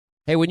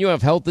Hey, when you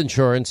have health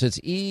insurance, it's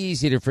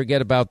easy to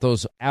forget about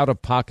those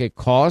out-of-pocket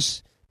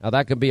costs. Now,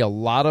 that can be a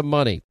lot of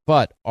money,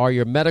 but are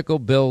your medical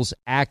bills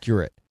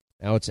accurate?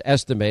 Now, it's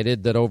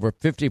estimated that over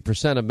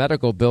 50% of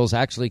medical bills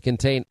actually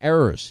contain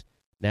errors.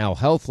 Now,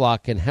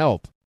 HealthLock can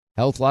help.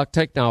 HealthLock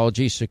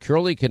technology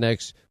securely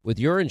connects with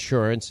your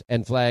insurance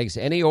and flags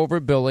any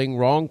overbilling,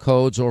 wrong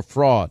codes, or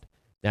fraud.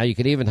 Now, you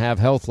can even have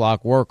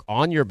HealthLock work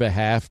on your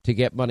behalf to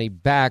get money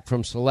back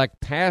from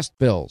select past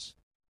bills.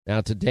 Now,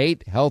 to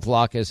date,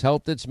 HealthLock has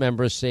helped its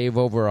members save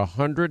over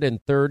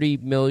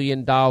 $130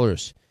 million.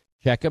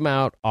 Check them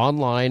out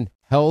online,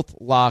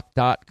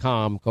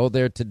 healthlock.com. Go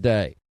there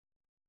today.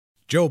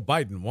 Joe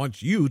Biden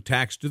wants you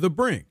taxed to the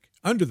brink,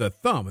 under the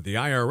thumb of the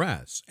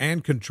IRS,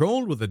 and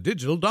controlled with a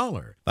digital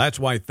dollar. That's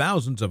why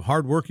thousands of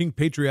hardworking,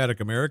 patriotic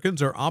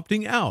Americans are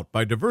opting out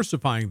by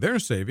diversifying their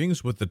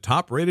savings with the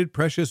top-rated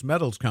precious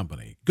metals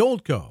company,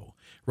 Goldco.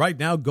 Right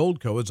now,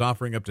 Goldco is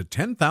offering up to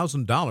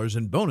 $10,000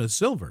 in bonus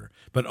silver,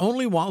 but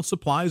only while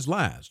supplies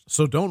last,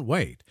 so don't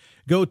wait.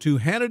 Go to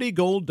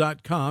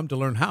HannityGold.com to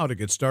learn how to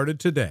get started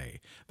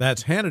today.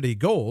 That's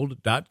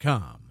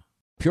HannityGold.com.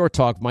 Pure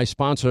Talk, my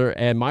sponsor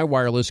and my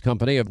wireless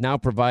company, of now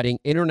providing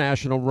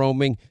international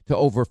roaming to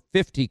over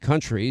 50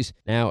 countries.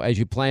 Now, as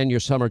you plan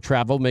your summer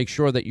travel, make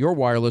sure that your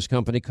wireless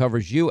company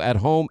covers you at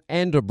home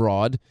and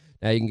abroad.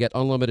 Now, you can get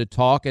unlimited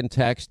talk and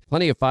text,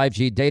 plenty of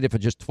 5G data for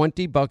just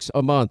 $20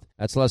 a month.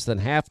 That's less than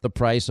half the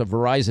price of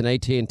Verizon,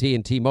 AT&T,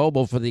 and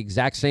T-Mobile for the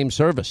exact same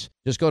service.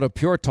 Just go to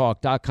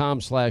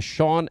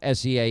puretalk.com/Sean,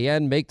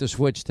 S-E-A-N. Make the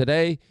switch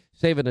today.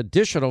 Save an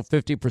additional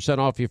 50%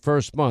 off your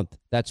first month.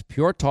 That's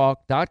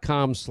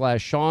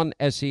puretalk.com/Sean,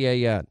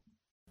 S-E-A-N.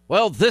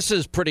 Well, this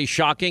is pretty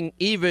shocking,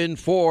 even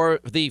for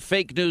the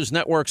fake news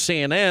network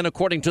CNN.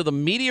 According to the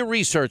Media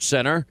Research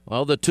Center,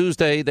 well, the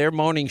Tuesday, their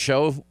morning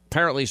show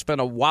apparently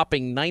spent a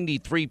whopping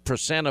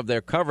 93% of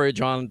their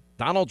coverage on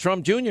Donald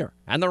Trump Jr.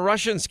 and the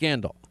Russian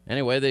scandal.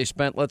 Anyway, they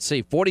spent,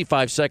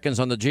 45 seconds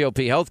on the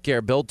GOP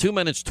healthcare bill, 2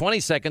 minutes, 20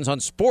 seconds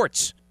on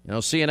sports.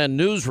 CNN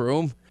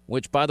Newsroom,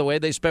 which, by the way,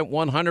 they spent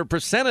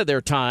 100% of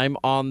their time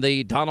on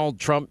the Donald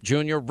Trump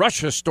Jr.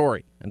 Russia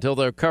story until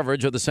their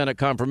coverage of the Senate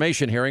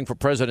confirmation hearing for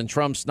President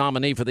Trump's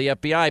nominee for the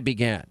FBI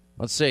began.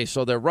 Let's see.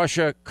 So their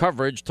Russia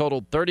coverage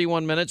totaled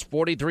 31 minutes,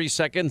 43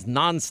 seconds,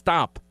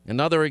 nonstop.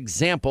 Another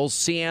example,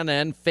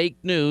 CNN fake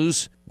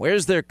news.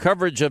 Where's their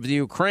coverage of the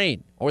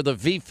Ukraine or the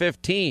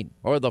V-15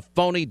 or the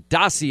phony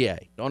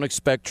dossier? Don't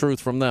expect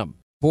truth from them.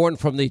 Born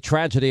from the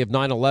tragedy of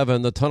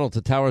 9/11, the Tunnel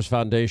to Towers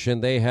Foundation,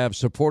 they have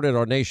supported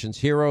our nation's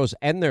heroes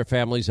and their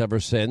families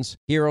ever since.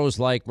 Heroes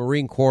like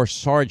Marine Corps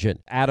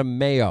Sergeant Adam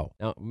Mayo.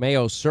 Now,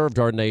 Mayo served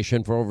our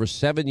nation for over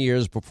 7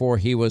 years before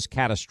he was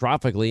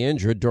catastrophically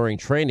injured during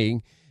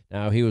training.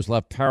 Now, he was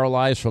left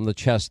paralyzed from the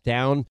chest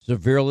down,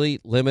 severely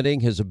limiting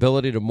his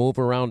ability to move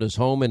around his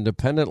home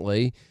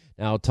independently.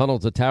 Now, Tunnel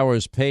to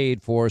Towers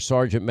paid for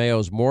Sergeant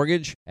Mayo's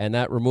mortgage, and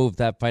that removed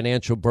that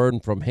financial burden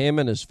from him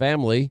and his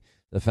family.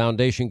 The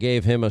foundation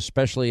gave him a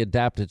specially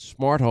adapted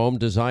smart home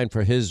designed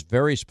for his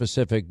very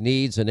specific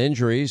needs and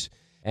injuries.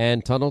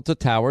 And Tunnel to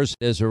Towers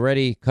has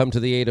already come to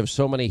the aid of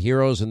so many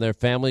heroes and their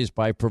families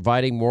by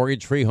providing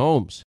mortgage-free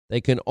homes.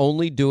 They can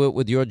only do it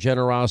with your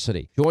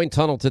generosity. Join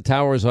Tunnel to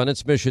Towers on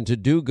its mission to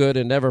do good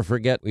and never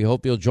forget. We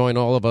hope you'll join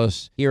all of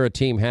us here at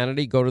Team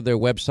Hannity. Go to their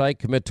website,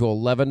 commit to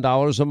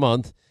 $11 a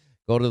month.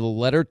 Go to the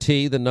letter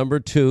T, the number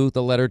 2,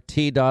 the letter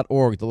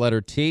T.org. The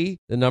letter T,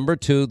 the number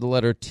 2, the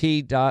letter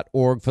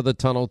T.org for the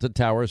Tunnel to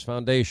Towers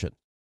Foundation.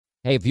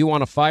 Hey, if you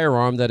want a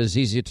firearm that is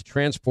easy to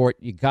transport,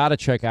 you got to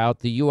check out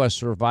the U.S.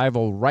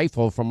 Survival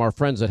Rifle from our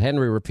friends at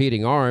Henry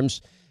Repeating Arms.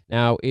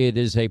 Now, it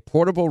is a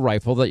portable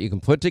rifle that you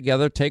can put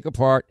together, take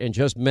apart in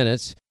just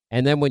minutes.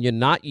 And then when you're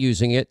not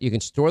using it, you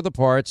can store the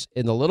parts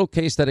in the little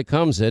case that it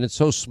comes in. It's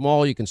so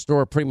small you can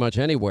store it pretty much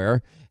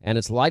anywhere, and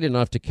it's light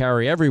enough to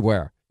carry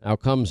everywhere. Now, it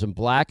comes in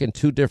black and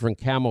 2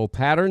 different camo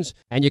patterns,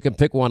 and you can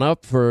pick one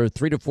up for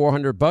 $300 to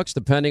 $400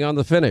 depending on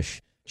the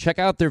finish. Check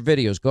out their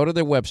videos. Go to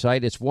their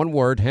website. It's one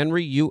word,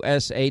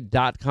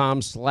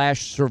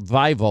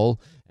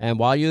 henryusa.com/survival. And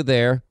while you're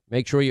there,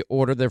 make sure you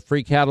order their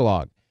free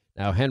catalog.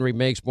 Now, Henry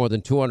makes more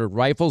than 200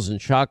 rifles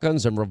and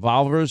shotguns and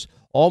revolvers,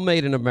 all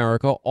made in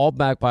America, all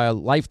backed by a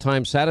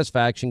lifetime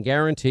satisfaction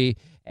guarantee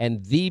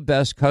and the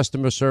best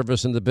customer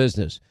service in the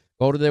business.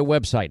 Go to their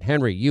website,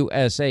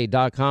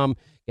 henryusa.com.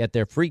 Get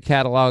their free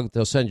catalog.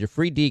 They'll send you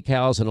free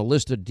decals and a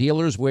list of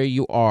dealers where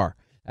you are.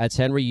 That's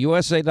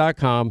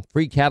henryusa.com.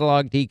 Free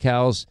catalog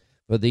decals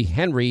for the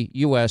Henry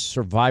U.S.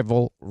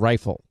 Survival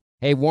Rifle.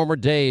 Hey, warmer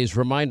days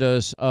remind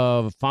us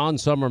of fond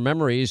summer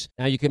memories.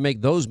 Now you can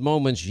make those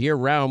moments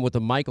year-round with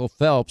the Michael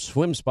Phelps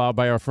Swim Spa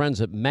by our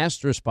friends at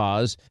Master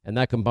Spas, and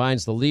that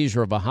combines the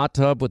leisure of a hot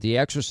tub with the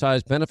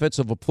exercise benefits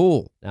of a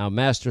pool. Now,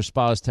 Master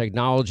Spa's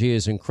technology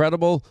is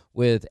incredible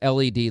with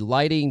LED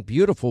lighting,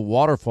 beautiful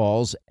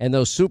waterfalls, and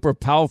those super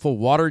powerful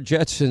water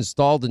jets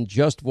installed in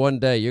just one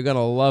day. You're going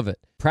to love it.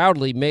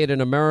 Proudly made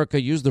in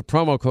America. Use the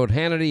promo code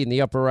Hannity in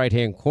the upper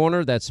right-hand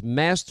corner. That's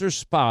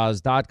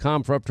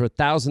masterspas.com for up to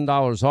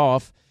 $1,000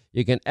 off.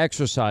 You can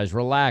exercise,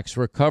 relax,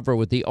 recover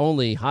with the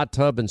only hot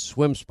tub and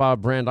swim spa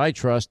brand I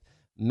trust,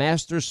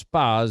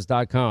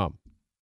 masterspas.com.